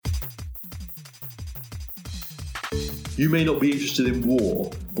You may not be interested in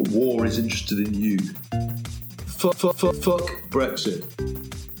war, but war is interested in you. Fuck Brexit.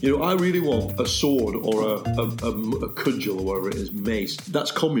 You know, I really want a sword or a cudgel or whatever it is, mace.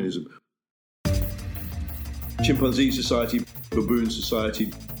 That's communism. Chimpanzee society, baboon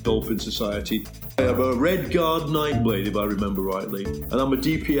society, dolphin society. I have a Red Guard Nightblade, if I remember rightly, and I'm a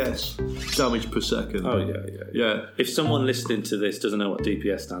DPS, damage per second. Oh, yeah. If someone listening to this doesn't know what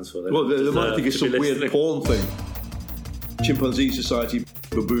DPS stands for, they might think it's some weird porn thing. Chimpanzee society,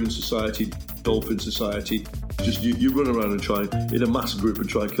 baboon society, dolphin society. Just you run around and try in a mass group and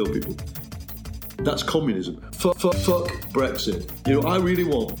try and kill people. That's communism. Fuck Brexit. You know, I really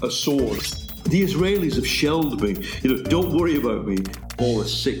want a sword. The Israelis have shelled me. You know, don't worry about me. All the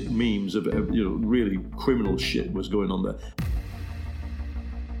sick memes of really criminal shit was going on there.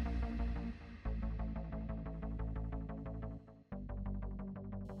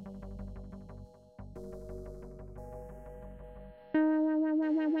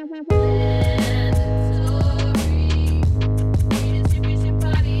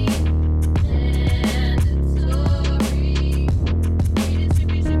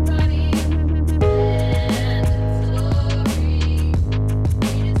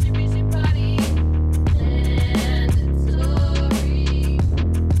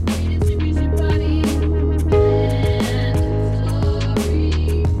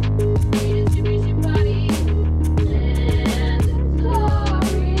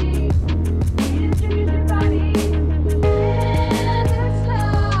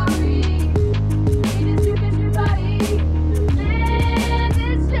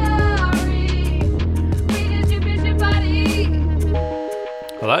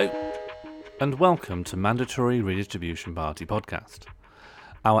 And welcome to Mandatory Redistribution Party podcast.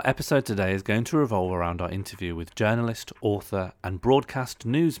 Our episode today is going to revolve around our interview with journalist, author and broadcast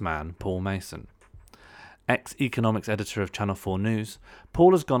newsman Paul Mason. Ex-economics editor of Channel 4 News,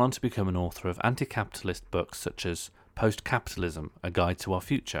 Paul has gone on to become an author of anti-capitalist books such as Post-Capitalism, A Guide to Our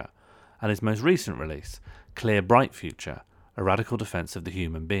Future, and his most recent release, Clear Bright Future, A Radical Defence of the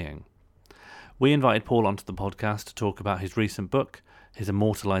Human Being. We invited Paul onto the podcast to talk about his recent book, his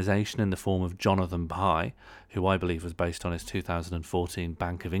immortalisation in the form of Jonathan Pie, who I believe was based on his 2014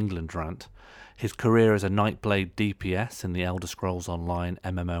 Bank of England rant, his career as a Nightblade DPS in the Elder Scrolls Online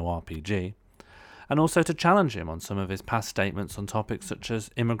MMORPG, and also to challenge him on some of his past statements on topics such as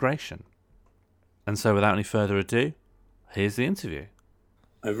immigration. And so without any further ado, here's the interview.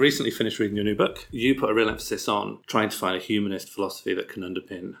 I've recently finished reading your new book. You put a real emphasis on trying to find a humanist philosophy that can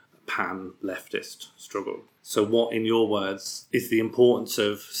underpin pan-leftist struggle. So what, in your words, is the importance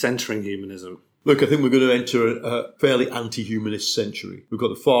of centering humanism? Look, I think we're going to enter a fairly anti-humanist century. We've got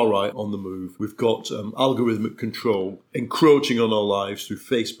the far right on the move. We've got algorithmic control encroaching on our lives through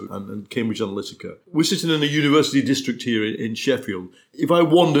Facebook and Cambridge Analytica. We're sitting in a university district here in Sheffield. If I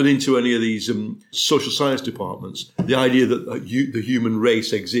wandered into any of these social science departments, the idea that the human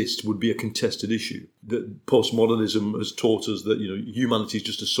race exists would be a contested issue. That postmodernism has taught us that humanity is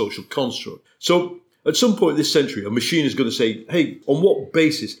just a social construct. So at some point this century, a machine is going to say, hey, on what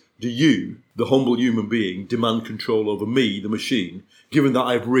basis do you, the humble human being, demand control over me, the machine, given that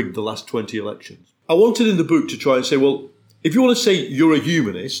I've rigged the last 20 elections? I wanted in the book to try and say, well, if you want to say you're a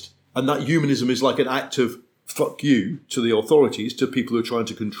humanist, and that humanism is like an act of fuck you to the authorities, to people who are trying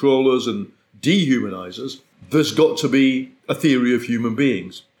to control us and dehumanise us, there's got to be a theory of human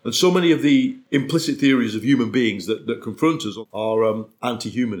beings. And so many of the implicit theories of human beings that confront us are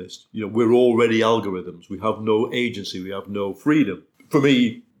anti-humanist. We're already algorithms. We have no agency. We have no freedom. For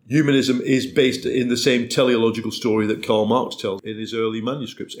me, humanism is based in the same teleological story that Karl Marx tells in his early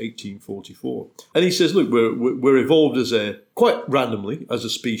manuscripts, 1844. And he says, look, we're evolved quite randomly as a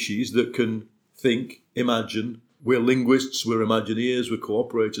species that can think, imagine. We're linguists, we're Imagineers, we're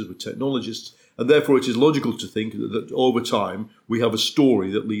cooperators, we're technologists. And therefore it is logical to think that over time we have a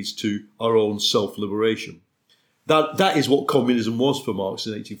story that leads to our own self-liberation. That is what communism was for Marx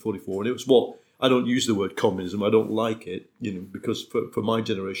in 1844. And it was what, I don't use the word communism, I don't like it, because for my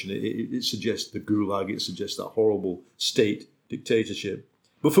generation it suggests the gulag, it suggests that horrible state dictatorship.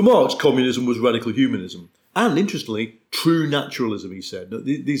 But for Marx, communism was radical humanism. And interestingly, true naturalism, he said. Now,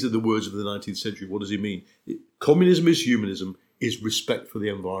 these are the words of the 19th century. What does he mean? Communism is humanism, is respect for the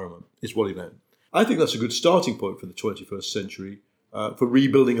environment, is what he meant. I think that's a good starting point for the 21st century, for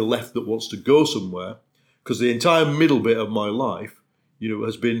rebuilding a left that wants to go somewhere, because the entire middle bit of my life,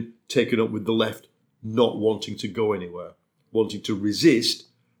 has been taken up with the left not wanting to go anywhere, wanting to resist,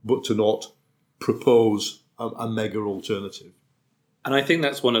 but to not propose a mega alternative. And I think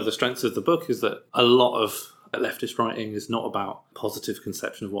that's one of the strengths of the book, is that a lot of Leftist writing is not about positive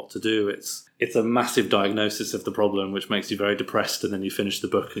conception of what to do. It's a massive diagnosis of the problem, which makes you very depressed, and then you finish the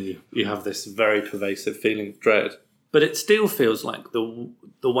book and you have this very pervasive feeling of dread. But it still feels like the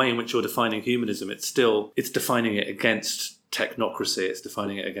way in which you're defining humanism, it's defining it against technocracy, it's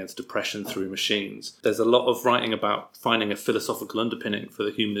defining it against oppression through machines. There's a lot of writing about finding a philosophical underpinning for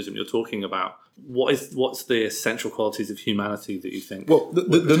the humanism you're talking about. What's the essential qualities of humanity that you think? Well,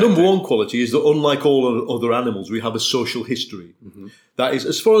 the number one quality is that unlike all other animals, we have a social history. Mm-hmm. That is,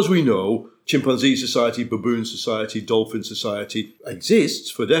 as far as we know, chimpanzee society, baboon society, dolphin society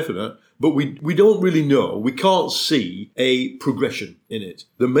exists for definite, but we don't really know. We can't see a progression in it.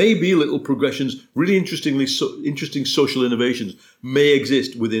 There may be little progressions. Really interesting social innovations may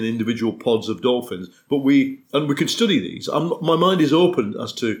exist within individual pods of dolphins, but we can study these. My mind is open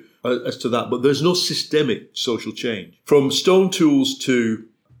as to that, but there's no systemic social change. From stone tools to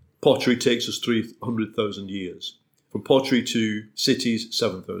pottery takes us 300,000 years. From pottery to cities,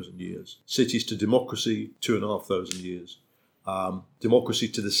 7,000 years. Cities to democracy, 2,500 years. Democracy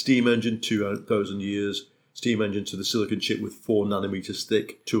to the steam engine, 2,000 years. Steam engine to the silicon chip with 4 nanometers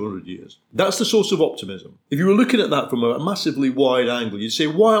thick, 200 years. That's the source of optimism. If you were looking at that from a massively wide angle, you'd say,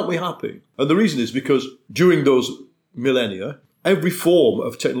 why aren't we happy? And the reason is because during those millennia, every form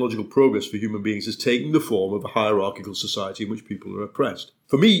of technological progress for human beings has taken the form of a hierarchical society in which people are oppressed.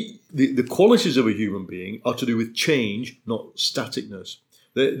 For me, the qualities of a human being are to do with change, not staticness.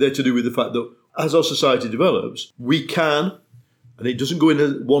 They're to do with the fact that as our society develops, we can, and it doesn't go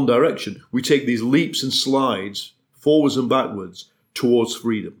in one direction, we take these leaps and slides forwards and backwards towards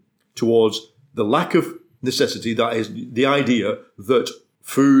freedom, towards the lack of necessity, that is the idea that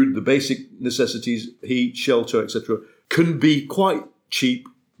food, the basic necessities, heat, shelter, etc., can be quite cheap,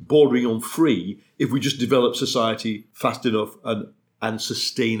 bordering on free, if we just develop society fast enough and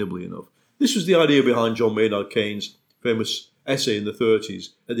sustainably enough. This was the idea behind John Maynard Keynes' famous essay in the 30s,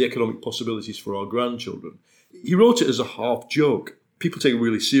 The Economic Possibilities for Our Grandchildren. He wrote it as a half joke. People take it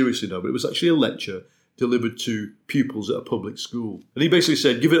really seriously now, but it was actually a lecture delivered to pupils at a public school. And he basically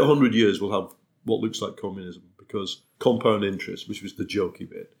said, give it 100 years, we'll have what looks like communism, because compound interest, which was the jokey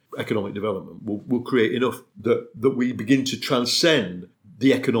bit, economic development will create enough that we begin to transcend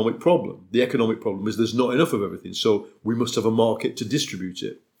the economic problem. The economic problem is there's not enough of everything, so we must have a market to distribute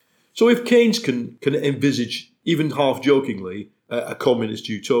it. So if Keynes can envisage, even half-jokingly, a communist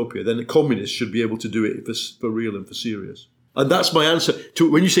utopia, then the communists should be able to do it for real and for serious. And that's my answer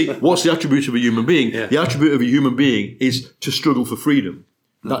to when you say, what's the attribute of a human being? Yeah. The attribute of a human being is to struggle for freedom.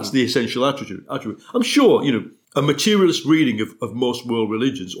 That's the essential attribute. I'm sure, a materialist reading of most world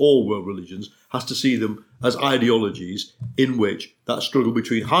religions, all world religions, has to see them as ideologies in which that struggle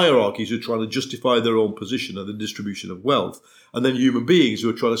between hierarchies who are trying to justify their own position and the distribution of wealth, and then human beings who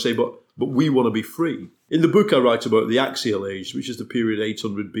are trying to say, but we want to be free. In the book I write about the Axial Age, which is the period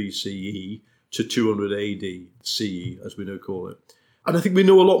 800 BCE to 200 AD CE, as we now call it. And I think we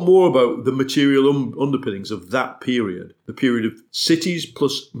know a lot more about the material underpinnings of that period, the period of cities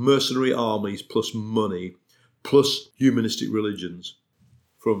plus mercenary armies plus money, plus humanistic religions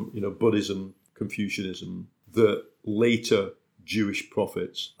from, Buddhism, Confucianism, the later Jewish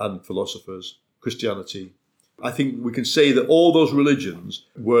prophets and philosophers, Christianity. I think we can say that all those religions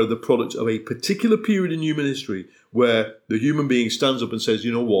were the product of a particular period in human history where the human being stands up and says,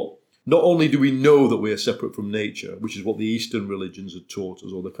 you know what? Not only do we know that we are separate from nature, which is what the Eastern religions had taught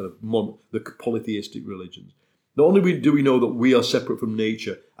us, or the kind of the polytheistic religions. Not only do we know that we are separate from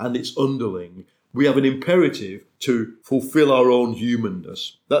nature and its underling, we have an imperative to fulfill our own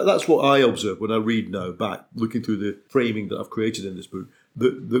humanness. That's what I observe when I read now back, looking through the framing that I've created in this book,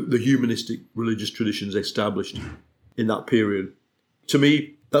 the humanistic religious traditions established in that period. To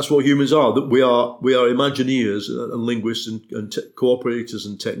me, that's what humans are, that we are Imagineers and linguists and cooperators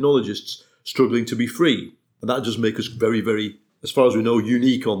and technologists struggling to be free. And that does make us very, very, as far as we know,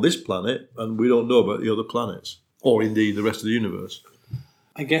 unique on this planet, and we don't know about the other planets, or indeed the rest of the universe.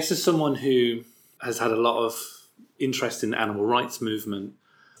 I guess as someone who has had a lot of interest in the animal rights movement,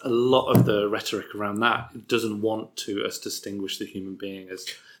 a lot of the rhetoric around that doesn't want to us distinguish the human being as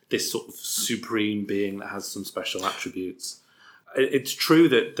this sort of supreme being that has some special attributes. It's true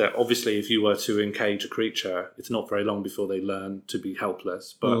that obviously if you were to encage a creature, it's not very long before they learn to be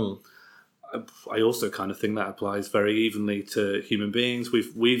helpless. But I also kind of think that applies very evenly to human beings.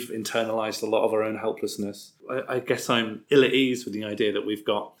 We've internalized a lot of our own helplessness. I guess I'm ill at ease with the idea that we've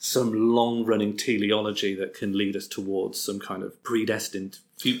got some long-running teleology that can lead us towards some kind of predestined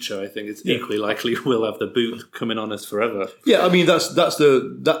future, I think it's equally likely we'll have the boot coming on us forever. Yeah, I mean that's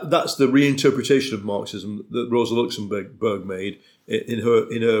the reinterpretation of Marxism that Rosa Luxemburg made in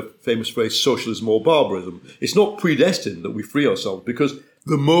her famous phrase "socialism or barbarism." It's not predestined that we free ourselves because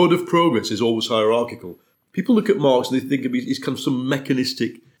the mode of progress is always hierarchical. People look at Marx and they think of he's kind of some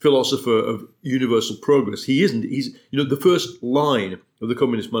mechanistic philosopher of universal progress. He isn't. He's the first line of the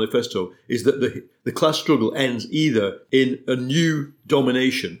Communist Manifesto is that the class struggle ends either in a new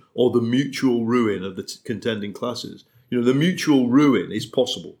domination or the mutual ruin of the contending classes. The mutual ruin is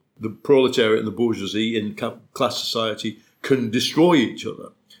possible. The proletariat and the bourgeoisie in class society can destroy each other.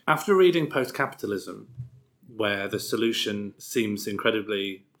 After reading Post-Capitalism, where the solution seems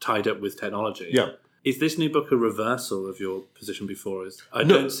incredibly tied up with technology, is this new book a reversal of your position before? I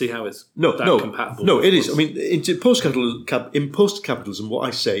don't see how it's compatible. No, it is. I mean, in post-capitalism, what I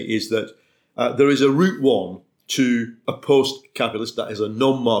say is that there is a route one to a post-capitalist, that is a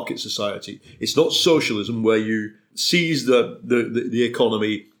non-market society. It's not socialism where you seize the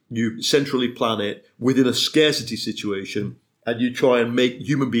economy, you centrally plan it within a scarcity situation, and you try and make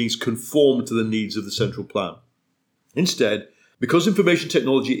human beings conform to the needs of the central plan. Instead, because information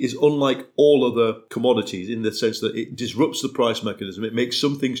technology is unlike all other commodities in the sense that it disrupts the price mechanism, it makes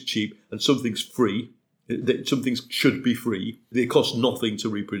some things cheap and some things free. Some things should be free. They cost nothing to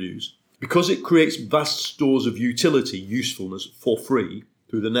reproduce. Because it creates vast stores of utility, usefulness for free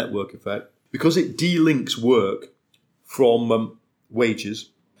through the network effect, because it delinks work from wages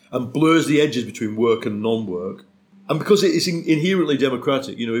and blurs the edges between work and non-work, and because it is inherently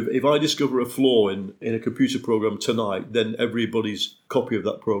democratic. If I discover a flaw in a computer program tonight, then everybody's copy of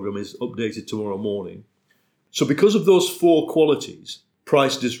that program is updated tomorrow morning. So because of those four qualities,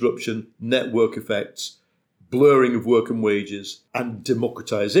 price disruption, network effects, blurring of work and wages, and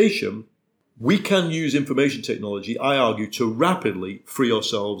democratization, we can use information technology, I argue, to rapidly free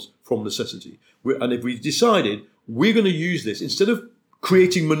ourselves from necessity. And if we decided we're going to use this, instead of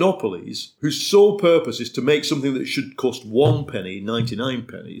creating monopolies whose sole purpose is to make something that should cost 1 penny, 99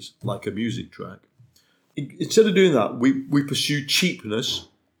 pennies, like a music track. Instead of doing that, we pursue cheapness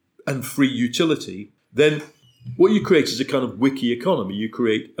and free utility. Then what you create is a kind of wiki economy. You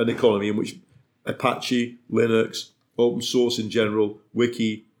create an economy in which Apache, Linux, open source in general,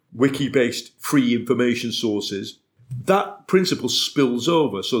 wiki-based free information sources, that principle spills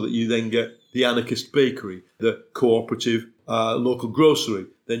over so that you then get the anarchist bakery, the cooperative local grocery,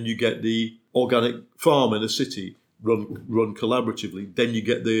 then you get the organic farm in a city run collaboratively, then you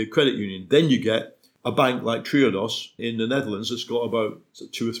get the credit union, then you get a bank like Triodos in the Netherlands that's got about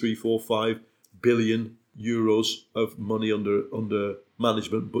 2 or 3, 4, 5 billion euros of money under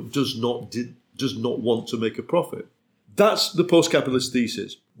management, but does not want to make a profit. That's the post-capitalist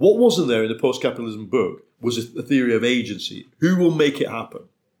thesis. What wasn't there in the post-capitalism book was a theory of agency. Who will make it happen?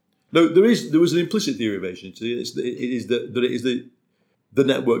 No, there was an implicit theory of agency. It is the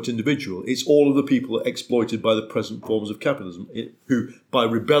networked individual. It's all of the people exploited by the present forms of capitalism, who, by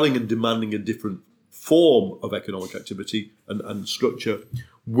rebelling and demanding a different form of economic activity and structure,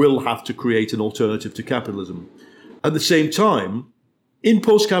 will have to create an alternative to capitalism. At the same time, in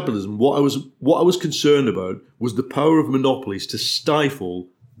post-capitalism, what I was concerned about was the power of monopolies to stifle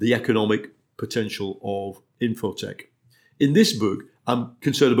the economic potential of infotech. In this book, I'm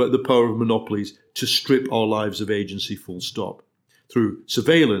concerned about the power of monopolies to strip our lives of agency full stop through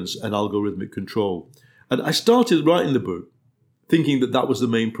surveillance and algorithmic control. And I started writing the book thinking that was the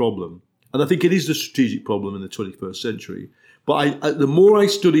main problem. And I think it is the strategic problem in the 21st century. But the more I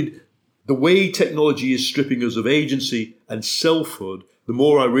studied the way technology is stripping us of agency and selfhood, the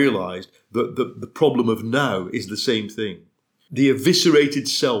more I realized that the problem of now is the same thing. The eviscerated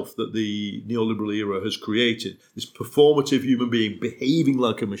self that the neoliberal era has created, this performative human being behaving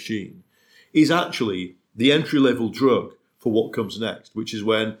like a machine, is actually the entry-level drug for what comes next, which is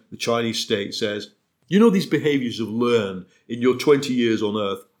when the Chinese state says, these behaviors you've learned in your 20 years on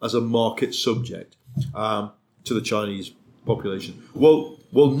Earth as a market subject to the Chinese population. Well,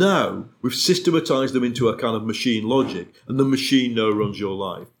 now we've systematized them into a kind of machine logic, and the machine now runs your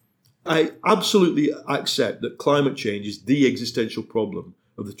life. I absolutely accept that climate change is the existential problem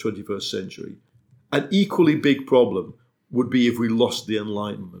of the 21st century. An equally big problem would be if we lost the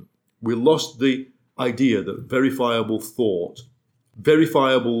Enlightenment. We lost the idea that verifiable thought,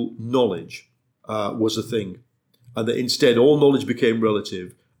 verifiable knowledge was a thing, and that instead all knowledge became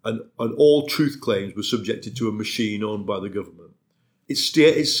relative and all truth claims were subjected to a machine owned by the government. It's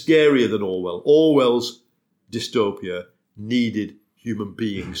scarier than Orwell. Orwell's dystopia needed human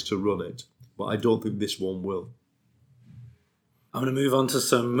beings to run it, but I don't think this one will. I'm going to move on to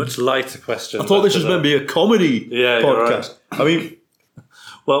some much lighter questions. I thought this was meant to be a comedy podcast. Right. I mean,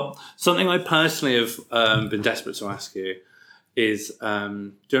 Well, something I personally have been desperate to ask you is, do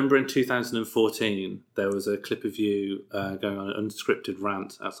you remember in 2014 there was a clip of you going on an unscripted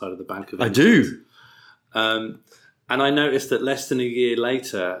rant outside of the Bank of I England? do. And I noticed that less than a year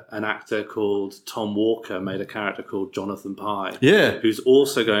later, an actor called Tom Walker made a character called Jonathan Pye, who's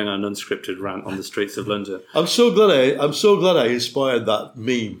also going on an unscripted rant on the streets of London. I'm so glad I inspired that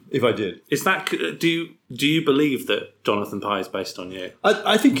meme. If I did, Is that do you believe that Jonathan Pye is based on you?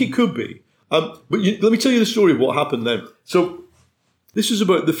 I think it could be. But let me tell you the story of what happened then. So this is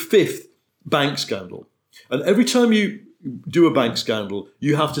about the 5th bank scandal, and every time you do a bank scandal,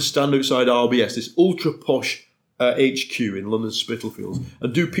 you have to stand outside RBS, this ultra posh HQ in London Spitalfields,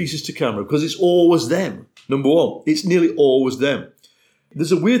 and do pieces to camera because it's always them. Number one, it's nearly always them.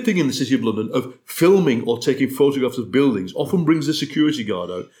 There's a weird thing in the City of London of filming or taking photographs of buildings often brings the security guard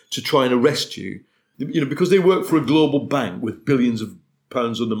out to try and arrest you. Because they work for a global bank with billions of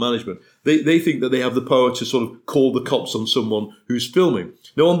pounds under management. They think that they have the power to sort of call the cops on someone who's filming.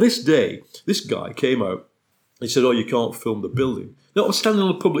 Now, on this day, this guy came out and said, "Oh, you can't film the building." No, I was standing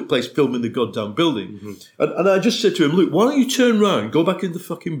on a public place filming the goddamn building. Mm-hmm. And I just said to him, "Look, why don't you turn around, go back into the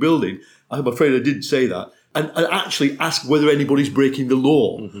fucking building?" I'm afraid I didn't say that. And actually ask whether anybody's breaking the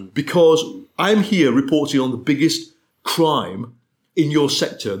law. Mm-hmm. Because I'm here reporting on the biggest crime in your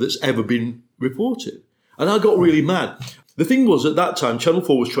sector that's ever been reported. And I got really mad. The thing was, at that time, Channel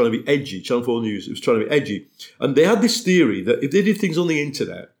 4 was trying to be edgy. Channel 4 News, it was trying to be edgy. And they had this theory that if they did things on the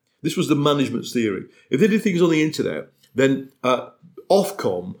internet, this was the management's theory, if they did things on the internet, then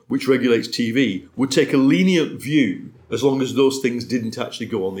Ofcom, which regulates TV, would take a lenient view as long as those things didn't actually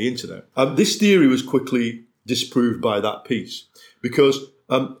go on the internet. This theory was quickly disproved by that piece because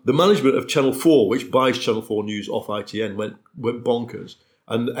the management of Channel 4, which buys Channel 4 News off ITN, went bonkers.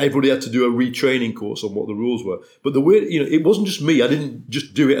 And everybody had to do a retraining course on what the rules were. But the weird, it wasn't just me. I didn't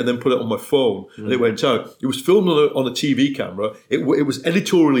just do it and then put it on my phone and it went out. It was filmed on a TV camera. It was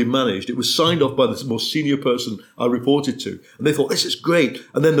editorially managed. It was signed off by the most senior person I reported to. And they thought, this is great.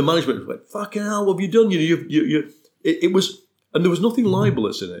 And then the management was like, fucking hell, what have you done? It was, and there was nothing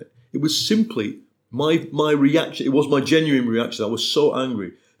libelous in it. It was simply my reaction. It was my genuine reaction. I was so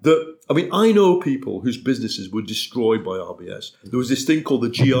angry. I know people whose businesses were destroyed by RBS. There was this thing called the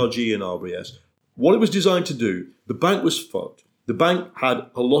GRG in RBS. What it was designed to do, the bank was fucked. The bank had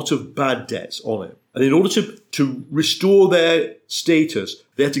a lot of bad debts on it. And in order to restore their status,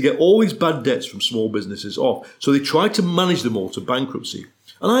 they had to get all these bad debts from small businesses off. So they tried to manage them all to bankruptcy.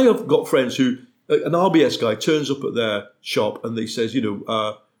 And I have got friends who, an RBS guy turns up at their shop and they says,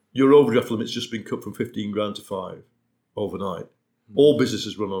 your overdraft limit's just been cut from 15 grand to 5 overnight. All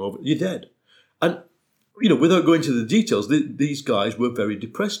businesses run on over. You're dead. And, without going into the details, these guys were very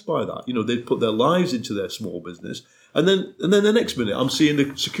depressed by that. They'd put their lives into their small business. And then the next minute, I'm seeing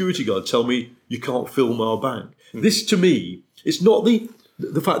the security guard tell me, you can't film our bank. Mm. This, to me, it's not the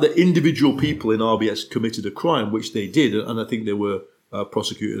fact that individual people in RBS committed a crime, which they did, and I think they were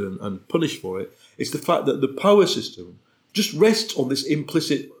prosecuted and punished for it. It's the fact that the power system just rests on this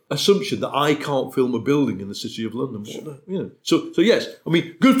implicit assumption that I can't film a building in the City of London. So yes,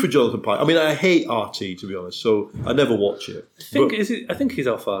 good for Jonathan Pye. I hate RT, to be honest, so I never watch it. I think he's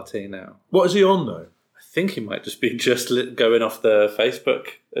off RT now. What is he on now? I think he might just be going off the Facebook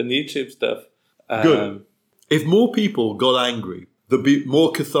and YouTube stuff. Good. If more people got angry, there'd be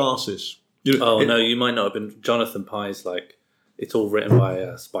more catharsis. No, you might not have been. Jonathan Pye's it's all written by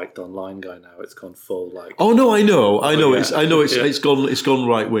a Spiked Online guy now. It's gone full Oh no, I know. Yeah. It's gone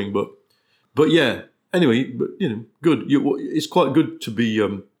right wing, but yeah. Anyway, good. It's quite good to be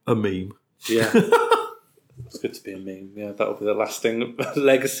a meme. Yeah, it's good to be a meme. Yeah, that'll be the lasting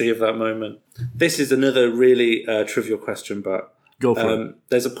legacy of that moment. This is another really trivial question, but go for it.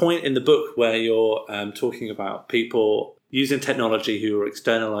 There's a point in the book where you're talking about people using technology who are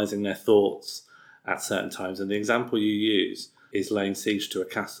externalizing their thoughts at certain times, and the example you use is laying siege to a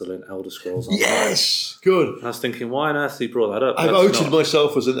castle in Elder Scrolls Online. Yes! Good. And I was thinking, why on earth he brought that up? I've outed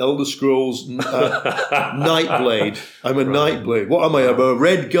myself as an Elder Scrolls Nightblade. I'm a Nightblade. What am I? I'm a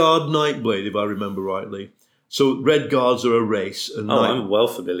Red Guard Nightblade, if I remember rightly. So Red Guards are a race. And I'm well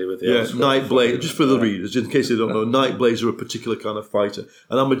familiar with the Elder Scrolls. Nightblade, just for the readers, in case they don't know, Nightblades are a particular kind of fighter.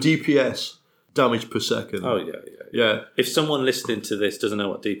 And I'm a DPS, damage per second. Oh, yeah. If someone listening to this doesn't know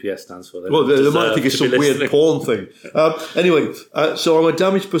what DPS stands for, they might think it's some weird porn thing. Anyway, so I'm a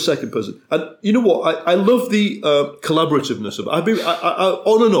damage per second person. And you know what? I love the collaborativeness of it. I've been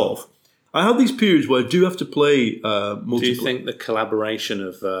on and off. I have these periods where I do have to play multiplayer. Do you think the collaboration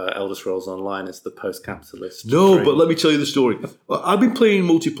of Elder Scrolls Online is the post-capitalist No, dream? But let me tell you the story. I've been playing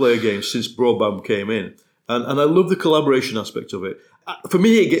multiplayer games since broadband came in. And I love the collaboration aspect of it. For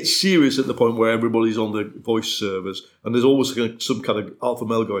me, it gets serious at the point where everybody's on the voice servers, and there's always some kind of alpha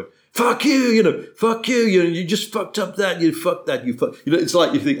male going, "Fuck you, fuck you, you just fucked up that, you fucked that, you fuck." It's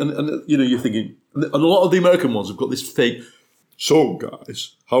like you think, and you're thinking, and a lot of the American ones have got this fake. So,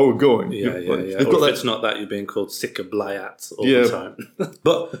 guys, how are we going? Yeah. Or if it's not that, you're being called Sika Blayat all the time.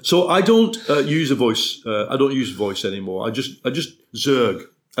 But so I don't use a voice. I don't use voice anymore. I just Zerg.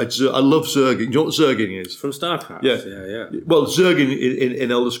 I love Zerging. Do you know what Zerging is? From StarCraft. Yeah. Well, Zerging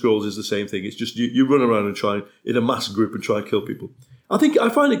in Elder Scrolls is the same thing. It's just you run around and try in a mass group and try and kill people. I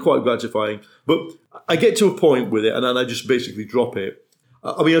find it quite gratifying, but I get to a point with it and then I just basically drop it.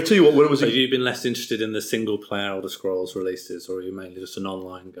 I mean, I'll tell you what, when it was... Have you been less interested in the single-player Elder Scrolls releases, or are you mainly just an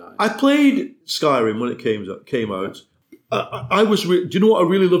online guy? I played Skyrim when it came out. I was... do you know what I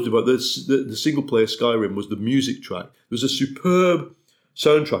really loved about this? The single-player Skyrim was the music track. It was a superb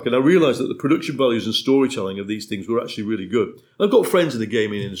soundtrack, and I realised that the production values and storytelling of these things were actually really good. I've got friends in the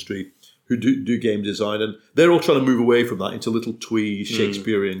gaming industry who do game design, and they're all trying to move away from that into little twee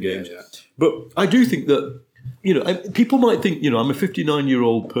Shakespearean games. Yeah. But I do think that... people might think, I'm a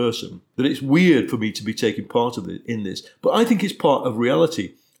 59-year-old person, that it's weird for me to be taking part of it in this. But I think it's part of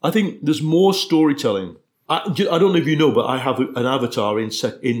reality. I think there's more storytelling. I don't know if you know, but I have an avatar in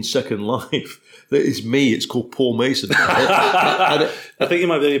Second Life that is me. It's called Paul Mason. I think you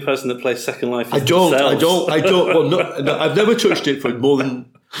might be the only person that plays Second Life. I don't. Well, no, I've never touched it for more than...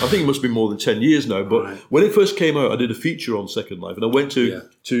 I think it must be more than 10 years now, but when it first came out, I did a feature on Second Life, and I went to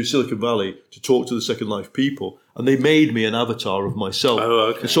Silicon Valley to talk to the Second Life people, and they made me an avatar of myself.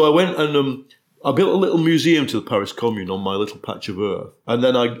 Oh, okay. And so I went and I built a little museum to the Paris Commune on my little patch of earth, and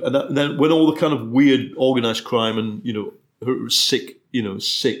then then when all the kind of weird organised crime and sick,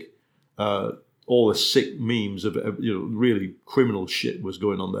 all the sick memes of really criminal shit was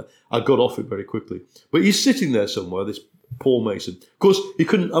going on there, I got off it very quickly. But he's sitting there somewhere, this Paul Mason. Of course, he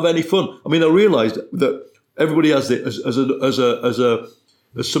couldn't have any fun. I mean, I realised that everybody has it as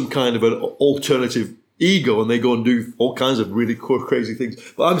some kind of an alternative ego, and they go and do all kinds of really crazy things.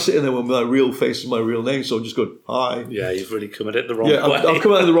 But I'm sitting there with my real face and my real name, so I'm just going, hi. Yeah, you've really come at it the wrong way. I've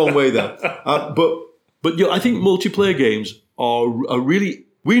come at it the wrong way there. But I think multiplayer games are really...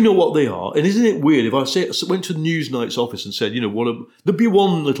 We know what they are, and isn't it weird if I went to the Newsnight's office and said, there'd be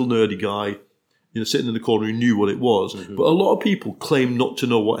one little nerdy guy sitting in the corner who knew what it was. Mm-hmm. But a lot of people claim not to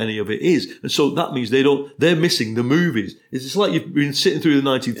know what any of it is. And so that means they're missing the movies. It's like you've been sitting through the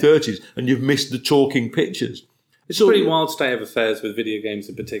 1930s and you've missed the talking pictures. It's a pretty wild state of affairs with video games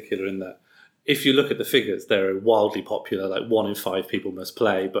in particular, in that if you look at the figures, they're wildly popular, like 1 in 5 people must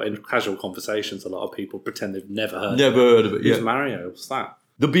play. But in casual conversations, a lot of people pretend they've never heard of it. Who's Mario? What's that?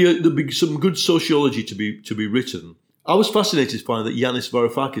 There'll be some good sociology to be written. I was fascinated to find that Yanis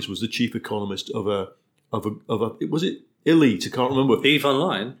Varoufakis was the chief economist of a was it Elite? I can't remember. EVE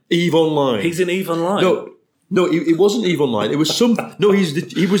Online. EVE Online. He's in EVE Online. No, it wasn't EVE Online. It was some. No,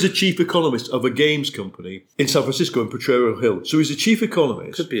 he was a chief economist of a games company in San Francisco in Potrero Hill. So he's a chief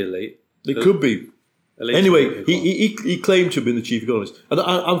economist. Could be Elite. It could be. Anyway, he claimed to have been the chief economist. And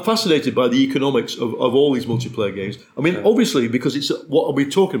I'm fascinated by the economics of all these multiplayer games. I mean, obviously, because it's what are we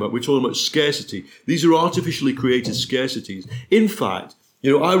talking about? We're talking about scarcity. These are artificially created scarcities. In fact,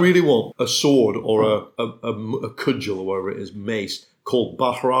 I really want a sword or a cudgel or whatever it is, mace, called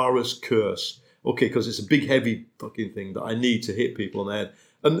Bahrara's Curse. Okay, because it's a big, heavy fucking thing that I need to hit people on the head.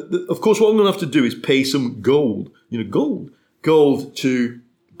 And of course, what I'm going to have to do is pay some gold. Gold to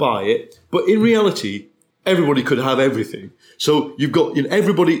buy it. But in reality, everybody could have everything. So you've got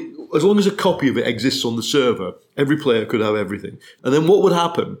everybody, as long as a copy of it exists on the server, every player could have everything. And then what would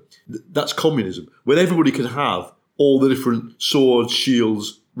happen? That's communism. When everybody could have all the different swords,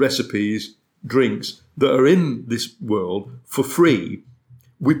 shields, recipes, drinks that are in this world for free,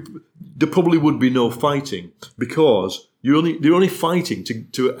 there probably would be no fighting, because you're only fighting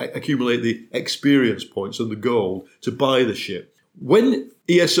to accumulate the experience points and the gold to buy the shit. When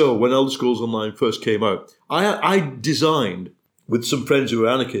ESO, when Elder Scrolls Online first came out, I designed, with some friends who are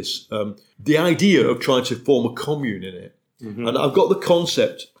anarchists, the idea of trying to form a commune in it. Mm-hmm. And I've got the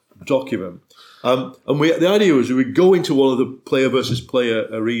concept document. And the idea was we would go into one of the player versus player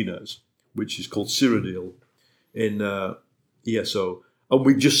arenas, which is called Cyrodiil in ESO, and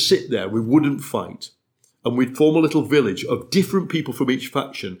we'd just sit there. We wouldn't fight. And we'd form a little village of different people from each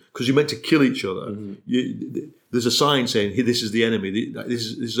faction, because you're meant to kill each other. Mm-hmm. There's a sign saying, "Hey, this is the enemy. This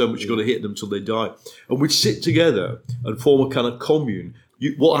is how much you've got to hit them till they die." And we'd sit together and form a kind of commune.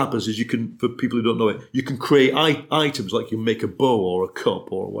 What happens is for people who don't know it, you can create items, like you make a bow or a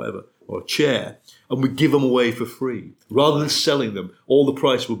cup or whatever, or a chair, and we give them away for free. Rather than selling them, all the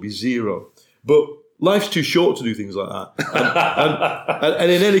price would be zero. But life's too short to do things like that. And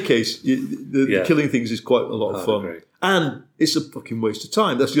in any case, the killing things is quite a lot of fun. Great. And it's a fucking waste of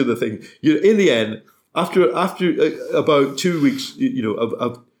time. That's the other thing. In the end, after about 2 weeks,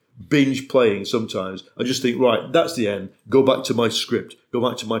 of binge playing sometimes, I just think, right, that's the end. Go back to my script. Go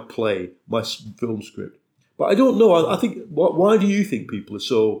back to my play, my film script. But I don't know. I think, why do you think people are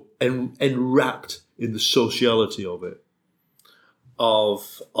so enwrapped in the sociality of it?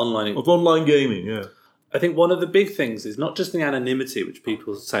 Of online gaming, yeah. I think one of the big things is not just the anonymity, which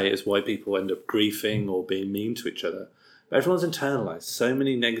people say is why people end up griefing or being mean to each other, but everyone's internalised so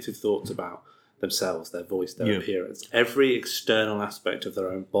many negative thoughts about themselves, their voice, their appearance, every external aspect of their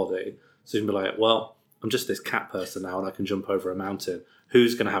own body. So you can be like, well, I'm just this cat person now and I can jump over a mountain.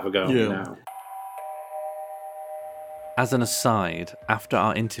 Who's going to have a go at me now? As an aside, after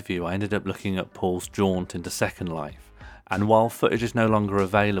our interview, I ended up looking at Paul's jaunt into Second Life. And while footage is no longer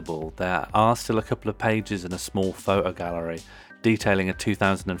available, there are still a couple of pages in a small photo gallery detailing a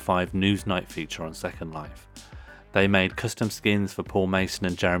 2005 Newsnight feature on Second Life. They made custom skins for Paul Mason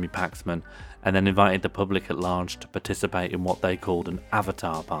and Jeremy Paxman, and then invited the public at large to participate in what they called an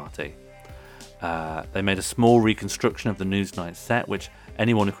avatar party. They made a small reconstruction of the Newsnight set, which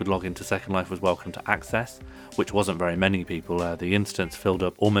anyone who could log into Second Life was welcome to access, which wasn't very many people. The instance filled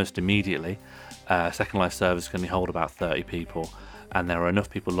up almost immediately. Second Life servers can only hold about 30 people, and there are enough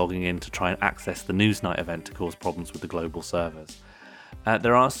people logging in to try and access the Newsnight event to cause problems with the global servers.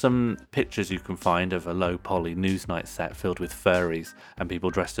 There are some pictures you can find of a low-poly Newsnight set filled with furries and people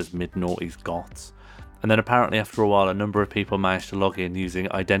dressed as mid-noughties goths. And then apparently after a while a number of people managed to log in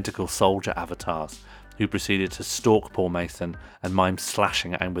using identical soldier avatars, who proceeded to stalk Paul Mason and mime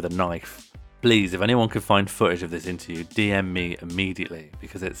slashing at him with a knife. Please, if anyone could find footage of this interview, DM me immediately,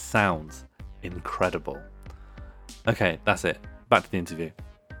 because it sounds incredible. Okay, that's it. Back to the interview.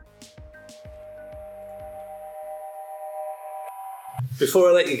 Before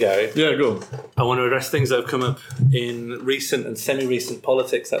I let you go, go on. I want to address things that have come up in recent and semi-recent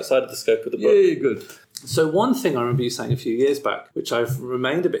politics outside of the scope of the book. Yeah, good. So one thing I remember you saying a few years back, which I've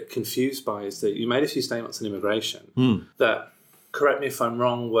remained a bit confused by, is that you made a few statements on immigration that, correct me if I'm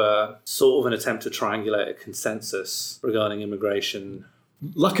wrong, were sort of an attempt to triangulate a consensus regarding immigration.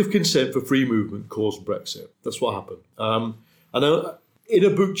 Lack of consent for free movement caused Brexit. That's what happened. I know in a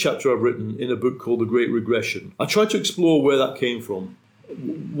book chapter I've written, in a book called The Great Regression, I tried to explore where that came from.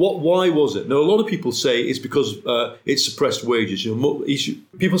 Why was it? Now, a lot of people say it's because it suppressed wages.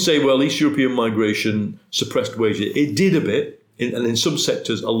 People say, well, East European migration suppressed wages. It did a bit, and in some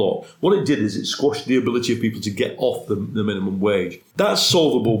sectors a lot. What it did is it squashed the ability of people to get off the minimum wage. That's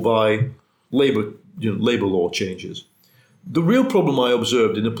solvable by labour law changes. The real problem I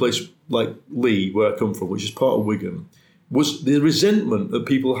observed in a place like Lee, where I come from, which is part of Wigan, was the resentment that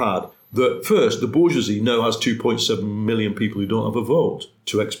people had that first, the bourgeoisie now has 2.7 million people who don't have a vote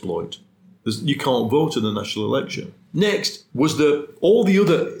to exploit. You can't vote in the national election. Next was the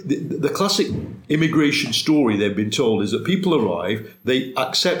classic immigration story they've been told is that people arrive, they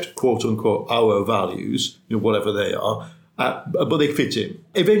accept, quote unquote, our values, whatever they are, but they fit in.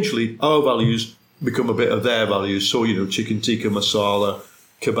 Eventually, our values become a bit of their values. So, chicken tikka masala,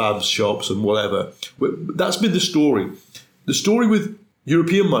 kebab shops and whatever. That's been the story. The story with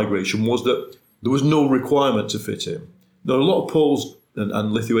European migration was that there was no requirement to fit in. Now, a lot of Poles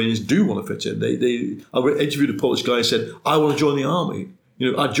and Lithuanians do want to fit in. I interviewed a Polish guy who said, I want to join the army.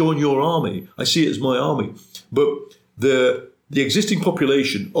 I join your army. I see it as my army. But the existing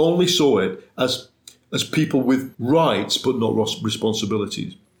population only saw it as people with rights but not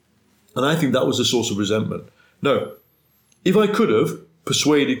responsibilities. And I think that was a source of resentment. Now, if I could have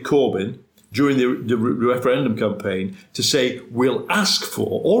persuaded Corbyn during the referendum campaign to say, we'll ask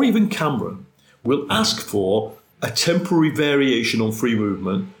for, or even Cameron, we'll ask for a temporary variation on free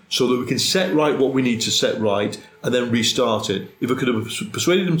movement so that we can set right what we need to set right and then restart it. If I could have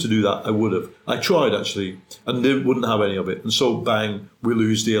persuaded them to do that, I would have. I tried, actually, and they wouldn't have any of it. And so, bang, we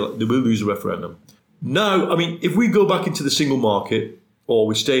lose the referendum. Now, if we go back into the single market, or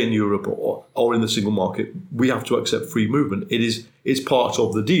we stay in Europe or in the single market, we have to accept free movement. It's part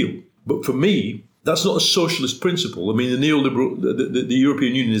of the deal. But for me, that's not a socialist principle. The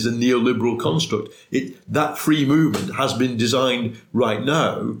European Union is a neoliberal construct. That free movement has been designed right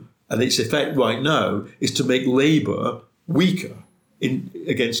now, and its effect right now is to make labour weaker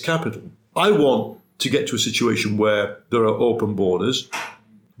against capital. I want to get to a situation where there are open borders,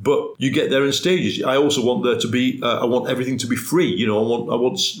 but you get there in stages. I also want there to be. I want everything to be free. I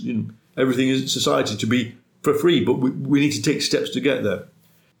want everything in society to be for free. But we need to take steps to get there.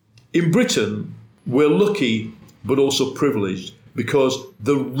 In Britain, we're lucky, but also privileged, because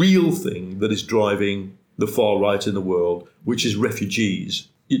the real thing that is driving the far right in the world, which is refugees,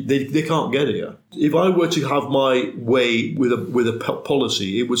 they can't get here. If I were to have my way with a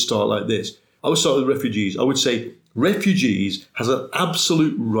policy, it would start like this. I would start with refugees. I would say refugees has an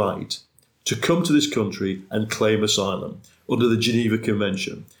absolute right to come to this country and claim asylum under the Geneva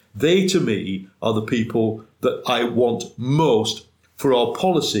Convention. They, to me, are the people that I want most for our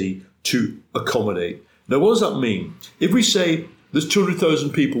policy to accommodate. Now, what does that mean? If we say there's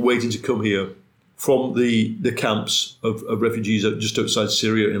 200,000 people waiting to come here from the camps of refugees just outside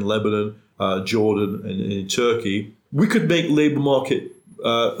Syria, in Lebanon, Jordan, and in Turkey, we could make labour market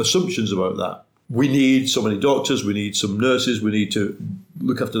assumptions about that. We need so many doctors, we need some nurses, we need to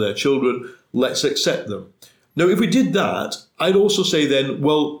look after their children. Let's accept them. Now, if we did that, I'd also say then,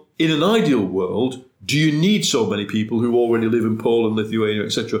 well, in an ideal world, do you need so many people who already live in Poland, Lithuania,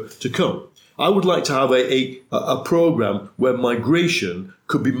 etc., to come? I would like to have a program where migration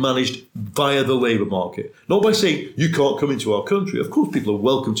could be managed via the labour market. Not by saying you can't come into our country. Of course, people are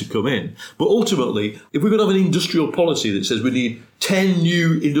welcome to come in. But ultimately, if we're going to have an industrial policy that says we need 10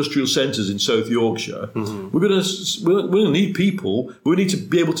 new industrial centres in South Yorkshire, we're going to need people. We need to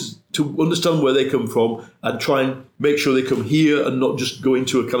be able to understand where they come from and try and make sure they come here and not just go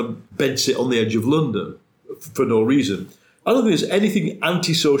into a kind of bedsit on the edge of London for no reason. I don't think there's anything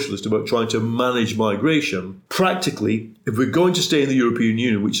anti-socialist about trying to manage migration. Practically, if we're going to stay in the European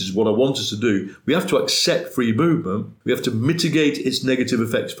Union, which is what I want us to do, we have to accept free movement. We have to mitigate its negative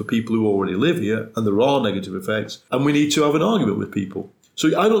effects for people who already live here, and there are negative effects, and we need to have an argument with people. So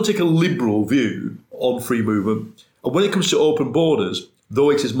I don't take a liberal view on free movement. And when it comes to open borders, though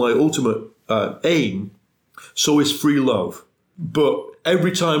it is my ultimate aim, so is free love. But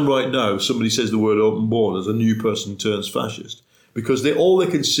every time right now somebody says the word open borders, a new person turns fascist, because all they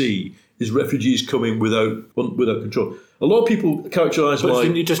can see is refugees coming without control. A lot of people characterise But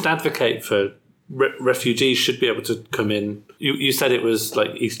didn't you just advocate for refugees should be able to come in? You said it was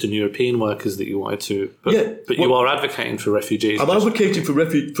like Eastern European workers that you wanted to, but you are advocating for refugees. I'm advocating for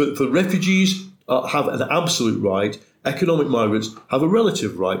refugees have an absolute right. Economic migrants have a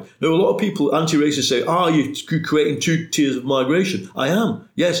relative right. Now, a lot of people, anti-racists, say, you're creating two tiers of migration. I am,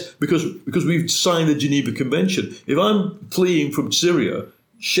 yes, because we've signed the Geneva Convention. If I'm fleeing from Syria,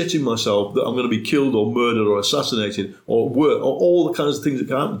 shitting myself that I'm going to be killed or murdered or assassinated or all the kinds of things that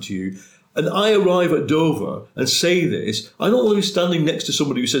can happen to you, and I arrive at Dover and say this, I don't want to be standing next to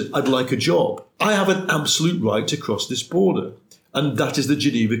somebody who says, I'd like a job. I have an absolute right to cross this border. And that is the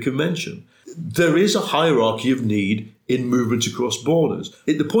Geneva Convention. There is a hierarchy of need in movement across borders.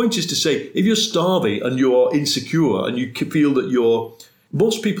 The point is to say, if you're starving and you're insecure and you feel that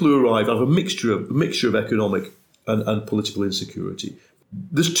most people who arrive have a mixture of economic and political insecurity.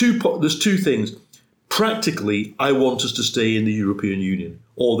 There's two things. Practically, I want us to stay in the European Union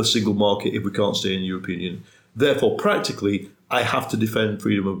or the single market if we can't stay in the European Union. Therefore, practically, I have to defend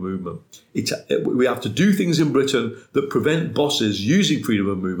freedom of movement. We have to do things in Britain that prevent bosses using freedom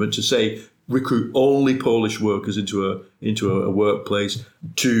of movement to say recruit only Polish workers into a workplace,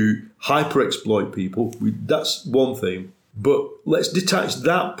 to hyper-exploit people. That's one thing. But let's detach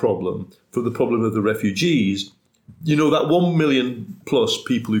that problem from the problem of the refugees. You know, that 1 million plus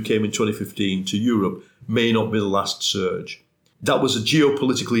people who came in 2015 to Europe may not be the last surge. That was a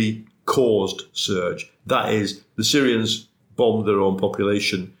geopolitically caused surge. That is, the Syrians bombed their own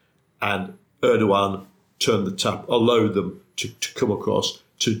population and Erdogan turned the tap, allowed them to come across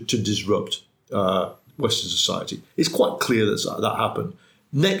to disrupt Western society. It's quite clear that happened.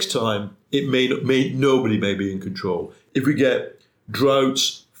 Next time, nobody may be in control. If we get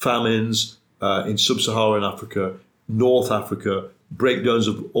droughts, famines in sub-Saharan Africa, North Africa, breakdowns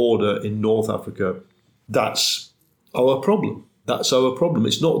of order in North Africa, that's our problem. That's our problem.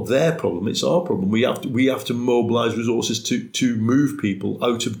 It's not their problem. It's our problem. We have to mobilise resources to move people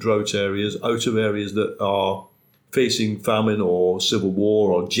out of drought areas, out of areas that are facing famine or civil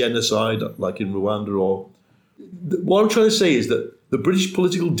war or genocide, like in Rwanda. What I'm trying to say is that the British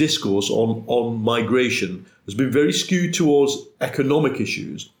political discourse on migration has been very skewed towards economic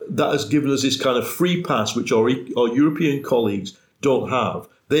issues. That has given us this kind of free pass, which our European colleagues don't have.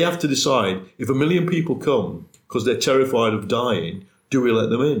 They have to decide if 1 million people come because they're terrified of dying, do we let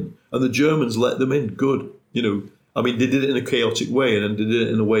them in? And the Germans let them in. Good. They did it in a chaotic way and did it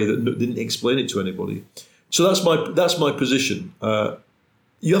in a way that didn't explain it to anybody. So that's my position.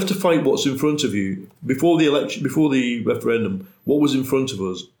 You have to fight what's in front of you. Before the election, before the referendum, what was in front of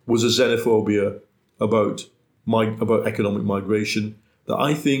us was a xenophobia about economic migration that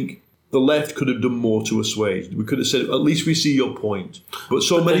I think the left could have done more to assuage. We could have said, at least we see your point. But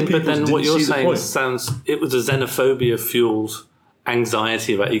many people didn't see the point. But then what you're saying sounds, it was a xenophobia fueled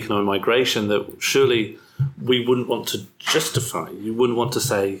anxiety about economic migration that surely we wouldn't want to justify. You wouldn't want to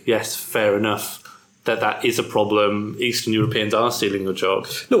say, yes, fair enough, that is a problem. Eastern Europeans are stealing your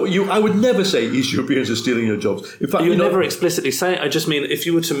jobs. No, I would never say East Europeans are stealing your jobs. In fact, you never explicitly say it. I just mean if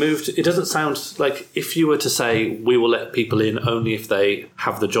you were to move to, it doesn't sound like if you were to say we will let people in only if they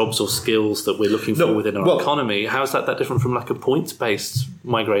have the jobs or skills that we're looking for within our economy. How is that different from like a points-based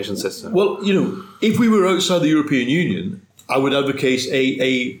migration system? Well, if we were outside the European Union, I would advocate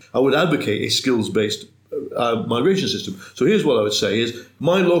a skills-based migration system. So here's what I would say is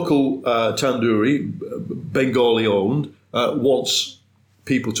my local tandoori, Bengali owned, wants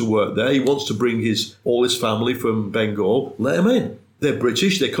people to work there. He wants to bring all his family from Bengal. Let them in. They're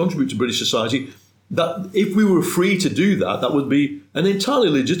British. They contribute to British society. That if we were free to do that, that would be an entirely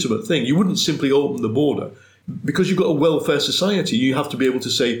legitimate thing. You wouldn't simply open the border because you've got a welfare society. You have to be able to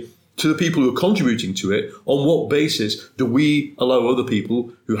say to the people who are contributing to it, on what basis do we allow other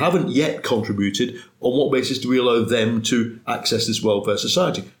people who haven't yet contributed, on what basis do we allow them to access this welfare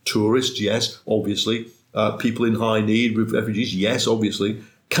society? Tourists, yes, obviously. People in high need, with refugees, yes, obviously.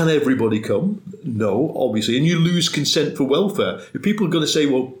 Can everybody come? No, obviously. And you lose consent for welfare. If people are going to say,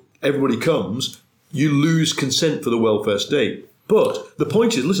 well, everybody comes, you lose consent for the welfare state. But the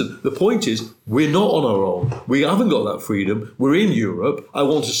point is, we're not on our own. We haven't got that freedom. We're in Europe. I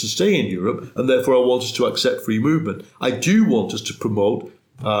want us to stay in Europe, and therefore I want us to accept free movement. I do want us to promote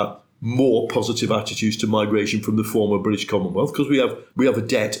more positive attitudes to migration from the former British Commonwealth, because we have a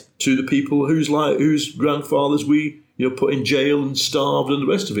debt to the people whose grandfathers we put in jail and starved and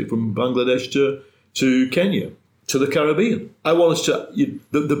the rest of it, from Bangladesh to Kenya, to the Caribbean. I want us to...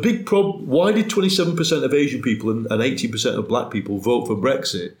 The big problem... Why did 27% of Asian people and 18% of black people vote for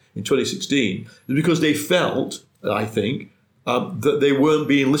Brexit in 2016? Is because they felt, I think, that they weren't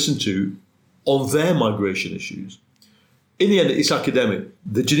being listened to on their migration issues. In the end, it's academic.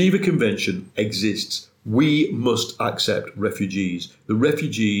 The Geneva Convention exists. We must accept refugees. The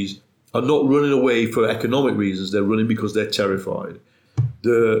refugees are not running away for economic reasons. They're running because they're terrified.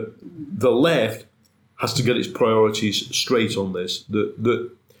 The left has to get its priorities straight on this.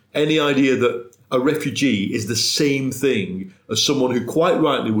 Any idea that a refugee is the same thing as someone who quite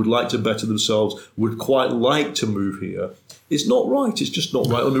rightly would like to better themselves, would quite like to move here, is not right. It's just not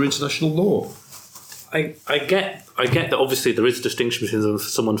right under international law. I get that obviously there is a distinction between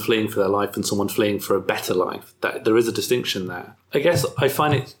someone fleeing for their life and someone fleeing for a better life. That there is a distinction there. I guess I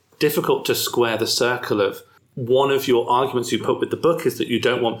find it difficult to square the circle of one of your arguments you put with the book is that you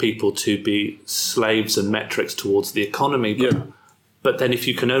don't want people to be slaves and metrics towards the economy. But then if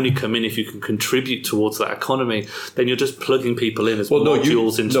you can only come in if you can contribute towards that economy, then you're just plugging people in as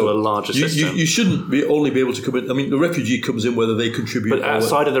modules into a larger system. You shouldn't only be able to come in. I mean, the refugee comes in whether they contribute. But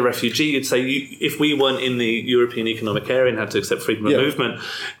outside of the refugee, you'd say if we weren't in the European Economic Area and had to accept freedom of movement,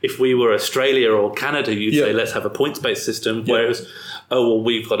 if we were Australia or Canada, you'd say let's have a points-based system. Whereas,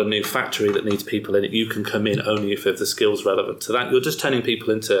 we've got a new factory that needs people in it. You can come in only if you have the skills relevant to that. You're just turning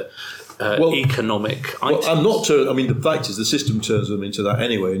people into economic items. I'm not. The fact is, the system turns them into that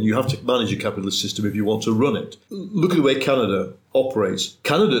anyway, and you have to manage a capitalist system if you want to run it. Look at the way Canada operates.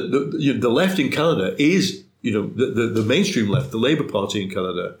 Canada, the left in Canada is, the mainstream left, the Labour Party in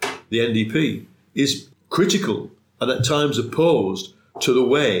Canada, the NDP, is critical and at times opposed to the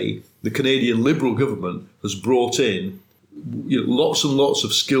way the Canadian Liberal government has brought in lots and lots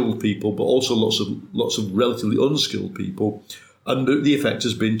of skilled people, but also lots of relatively unskilled people, and the effect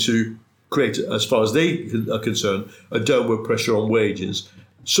has been to create, as far as they are concerned, a downward pressure on wages.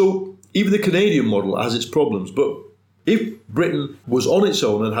 So even the Canadian model has its problems, but if Britain was on its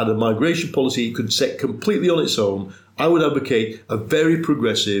own and had a migration policy it could set completely on its own, I would advocate a very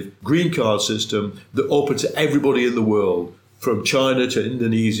progressive green card system that open to everybody in the world, from China to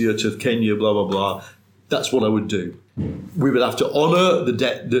Indonesia to Kenya, blah, blah, blah. That's what I would do. We would have to honour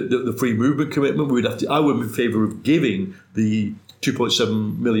the free movement commitment. I would be in favour of giving the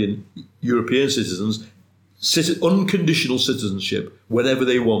 2.7 million European citizens unconditional citizenship whenever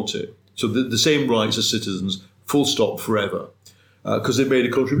they want it. So the same rights as citizens, full stop, forever, because they've made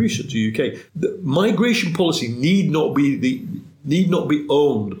a contribution to UK. The migration policy need not be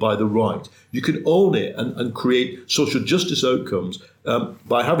owned by the right. You can own it and create social justice outcomes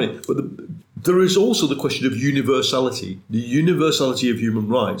by having it. But there is also the question of universality, the universality of human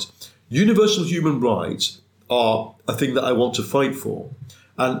rights. Universal human rights are a thing that I want to fight for.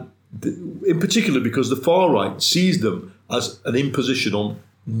 And in particular because the far right sees them as an imposition on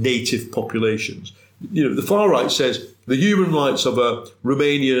native populations. The far right says the human rights of a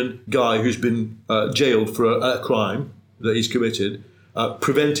Romanian guy who's been jailed for a crime that he's committed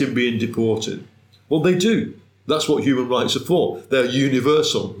prevent him being deported. Well, they do. That's what human rights are for. They're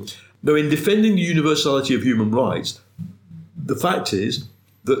universal. Now, in defending the universality of human rights, the fact is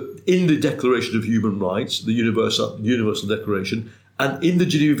that in the Declaration of Human Rights, the Universal Declaration, and in the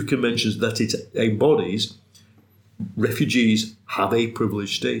Geneva Conventions that it embodies, refugees have a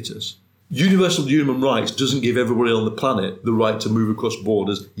privileged status. Universal human rights doesn't give everybody on the planet the right to move across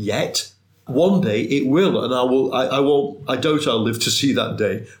borders yet. One day it will, and I doubt I'll live to see that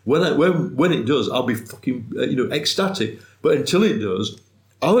day. When it does, I'll be fucking ecstatic. But until it does,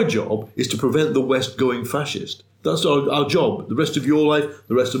 our job is to prevent the West going fascist. That's our job. The rest of your life,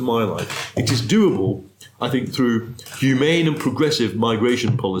 the rest of my life. It is doable, I think, through humane and progressive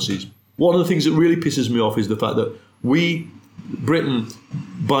migration policies. One of the things that really pisses me off is the fact that we, Britain,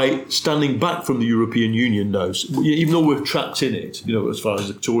 by standing back from the European Union now, even though we're trapped in it, as far as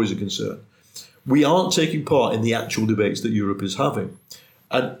the Tories are concerned, we aren't taking part in the actual debates that Europe is having.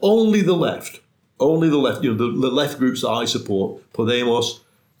 And only the left, the left groups that I support, Podemos,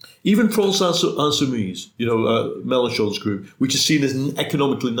 even France Insoumise, Mélenchon's group, which is seen as an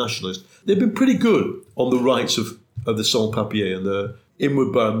economically nationalist, they've been pretty good on the rights of the sans-papiers and the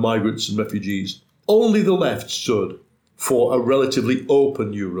inward-bound migrants and refugees. Only the left stood for a relatively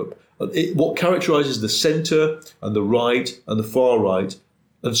open Europe. What characterises the centre and the right and the far right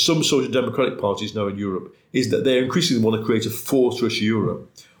and some social democratic parties now in Europe is that they increasingly want to create a fortress Europe.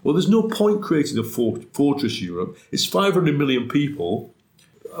 Well, there's no point creating a fortress Europe. It's 500 million people.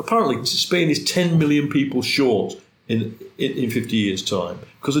 Apparently, Spain is 10 million people short in 50 years' time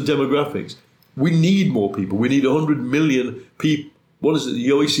because of demographics. We need more people. We need 100 million people. What is it? The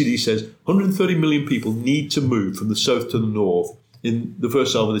OECD says 130 million people need to move from the south to the north in the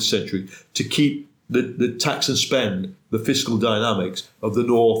first half of this century to keep the tax and spend, the fiscal dynamics of the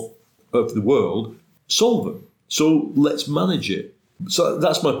north of the world solvent. So let's manage it. So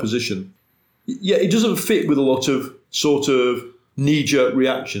that's my position. Yeah, it doesn't fit with a lot of sort of knee-jerk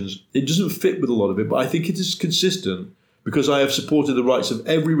reactions. It doesn't fit with a lot of it, but I think it is consistent because I have supported the rights of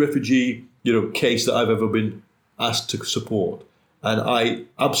every refugee, case that I've ever been asked to support. And I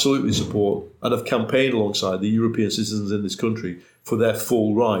absolutely support and have campaigned alongside the European citizens in this country for their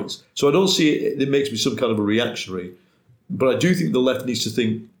full rights. So I don't see it makes me some kind of a reactionary, but I do think the left needs to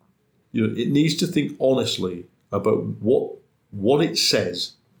think, it needs to think honestly about what it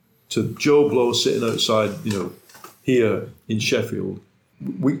says to Joe Blow sitting outside, here in Sheffield.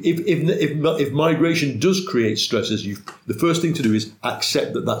 If migration does create stresses, the first thing to do is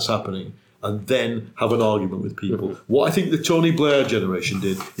accept that that's happening and then have an argument with people. Mm-hmm. What I think the Tony Blair generation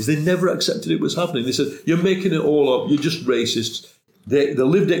did is they never accepted it was happening. They said, you're making it all up, you're just racist. The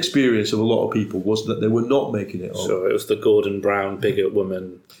lived experience of a lot of people was that they were not making it up. So it was the Gordon Brown bigot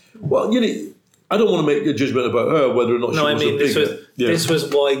woman. Well, I don't want to make a judgment about her, whether or not she was a bigot. This was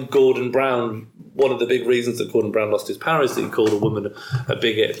why Gordon Brown, one of the big reasons that Gordon Brown lost his power is that he called a woman a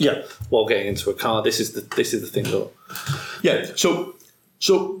bigot while getting into a car. This is the thing that... Yeah,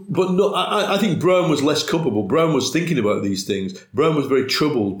 but no, I think Brown was less culpable. Brown was thinking about these things. Brown was very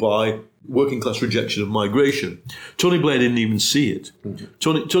troubled by working class rejection of migration. Tony Blair didn't even see it.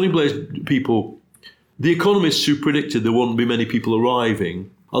 Mm-hmm. Tony Blair's people, the economists who predicted there wouldn't be many people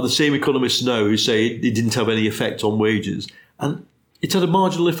arriving, are the same economists now who say it didn't have any effect on wages. And it had a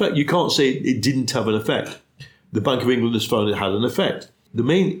marginal effect. You can't say it didn't have an effect. The Bank of England has found it had an effect. The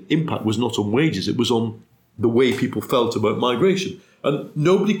main impact was not on wages, it was on the way people felt about migration. And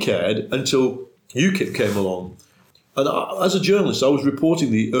nobody cared until UKIP came along. And as a journalist, I was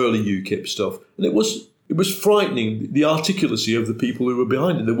reporting the early UKIP stuff, and it was frightening, the articulacy of the people who were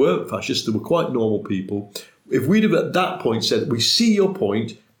behind it. They weren't fascists, they were quite normal people. If we'd have at that point said, we see your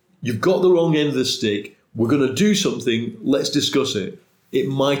point, you've got the wrong end of the stick, we're going to do something, let's discuss it, it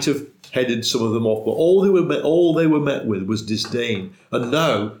might have headed some of them off. But all they were met with was disdain. And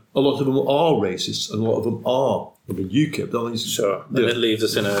now a lot of them are racists, and a lot of them are. I mean, UKIP. Sure. And it leaves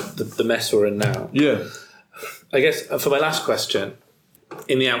us in the mess we're in now. Yeah. I guess for my last question,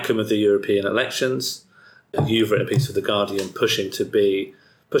 in the outcome of the European elections, you've written a piece for The Guardian pushing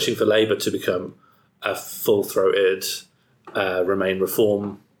for Labour to become a full-throated Remain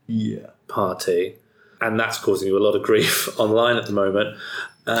Reform party. And that's causing you a lot of grief online at the moment.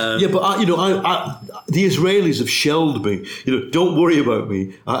 But the Israelis have shelled me. Don't worry about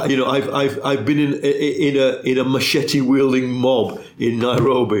me. I've been in a machete wielding mob in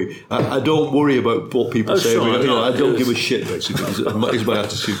Nairobi. I don't worry about what people say. Sure, I don't give a shit. Basically, is my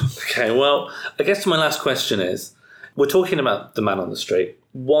attitude. Okay. Well, I guess my last question is: we're talking about the man on the street.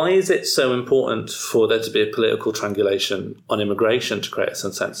 Why is it so important for there to be a political triangulation on immigration to create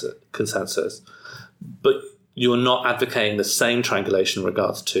a consensus? But you're not advocating the same triangulation in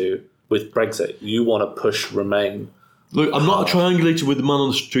regards to with Brexit. You want to push Remain. Look, I'm not triangulating with the man on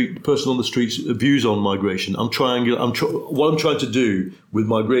the street, the person on the street's views on migration. What I'm trying to do with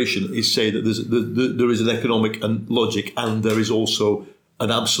migration is say that there is an economic and logic, and there is also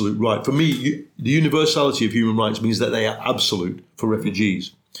an absolute right. For me, the universality of human rights means that they are absolute for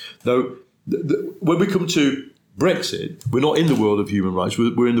refugees. Now, when we come to Brexit, we're not in the world of human rights.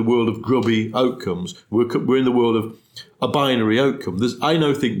 We're in the world of grubby outcomes. We're in the world of a binary outcome. I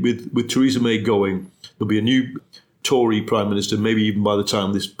now think with Theresa May going, there'll be a new Tory Prime Minister, maybe even by the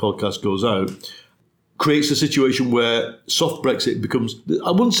time this podcast goes out, creates a situation where soft Brexit becomes, I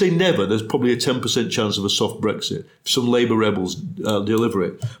wouldn't say never, there's probably a 10% chance of a soft Brexit. Some Labour rebels deliver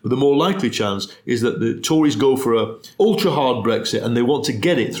it. But the more likely chance is that the Tories go for a ultra-hard Brexit and they want to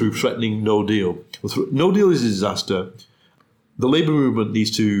get it through threatening no deal. No deal is a disaster. The Labour movement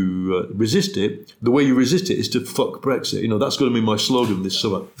needs to resist it. The way you resist it is to fuck Brexit. That's going to be my slogan this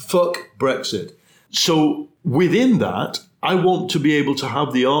summer. Fuck Brexit. So within that, I want to be able to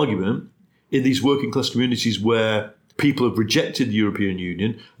have the argument in these working class communities where people have rejected the European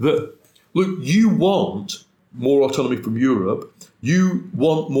Union that, look, you want more autonomy from Europe, you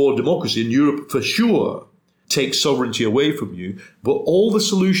want more democracy, and Europe for sure takes sovereignty away from you, but all the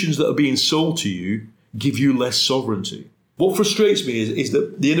solutions that are being sold to you give you less sovereignty. What frustrates me is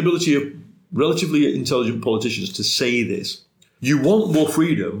that the inability of relatively intelligent politicians to say this. You want more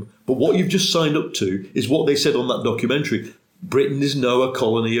freedom, but what you've just signed up to is what they said on that documentary. Britain is now a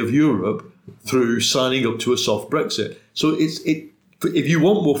colony of Europe through signing up to a soft Brexit. So if you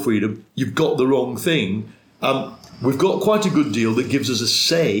want more freedom, you've got the wrong thing. We've got quite a good deal that gives us a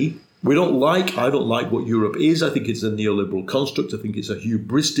say. I don't like what Europe is. I think it's a neoliberal construct. I think it's a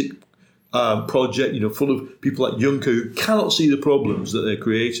hubristic project, full of people like Juncker who cannot see the problems that they're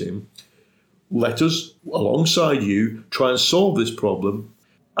creating. Let us, alongside you, try and solve this problem.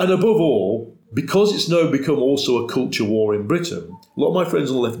 And above all, because it's now become also a culture war in Britain, a lot of my friends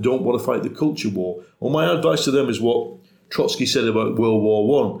on the left don't want to fight the culture war. Well, my advice to them is what Trotsky said about World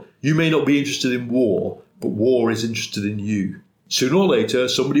War I. You may not be interested in war, but war is interested in you. Sooner or later,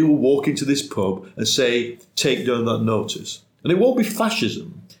 somebody will walk into this pub and say, take down that notice. And it won't be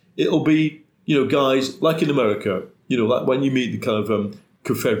fascism. It'll be, guys, like in America, like when you meet the kind of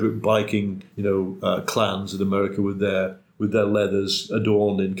Confederate biking, clans in America with their leathers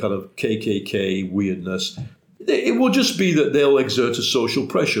adorned in kind of KKK weirdness. It will just be that they'll exert a social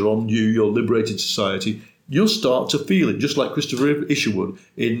pressure on you, your liberated society. You'll start to feel it, just like Christopher Isherwood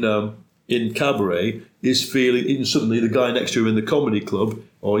in Cabaret is feeling. Even suddenly, the guy next to him in the comedy club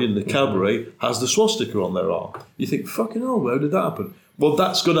or in the cabaret has the swastika on their arm. You think, fucking hell, how did that happen? Well,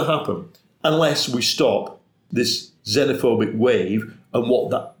 that's going to happen unless we stop this xenophobic wave. And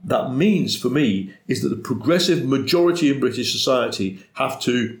what that means for me is that the progressive majority in British society have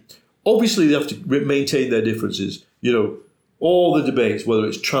to maintain their differences. All the debates, whether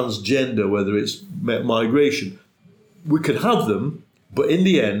it's transgender, whether it's migration, we can have them, but in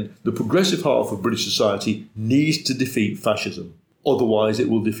the end, the progressive half of British society needs to defeat fascism. Otherwise, it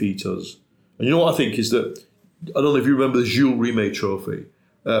will defeat us. And you know what I think is that, I don't know if you remember the Jules Rimet trophy.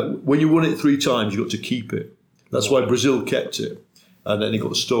 When you won it 3 times, you got to keep it. That's why Brazil kept it. And then it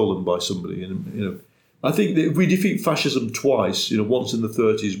got stolen by somebody. And I think that if we defeat fascism twice, once in the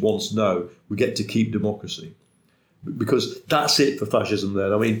 30s, once now, we get to keep democracy. Because that's it for fascism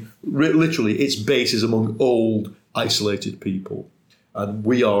then. I mean, literally, its base is among old, isolated people. And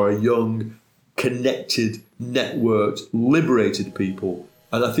we are a young, connected, networked, liberated people.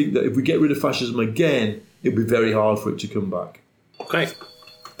 And I think that if we get rid of fascism again, it'll be very hard for it to come back. Great.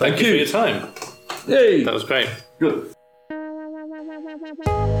 Thank you for your time. Yay! That was great. Good.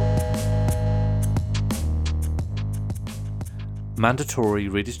 Mandatory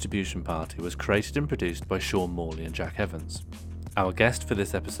Redistribution Party was created and produced by Sean Morley and Jack Evans. Our guest for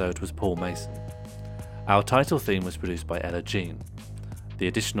this episode was Paul Mason. Our title theme was produced by Ella Jean. The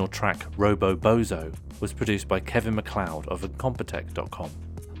additional track Robo Bozo was produced by Kevin MacLeod of Incompetech.com.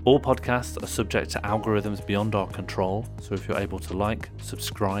 All podcasts are subject to algorithms beyond our control, so if you're able to like,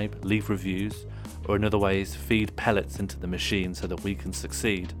 subscribe, leave reviews, or in other ways feed pellets into the machine so that we can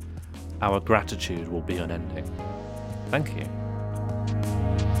succeed, our gratitude will be unending. Thank you.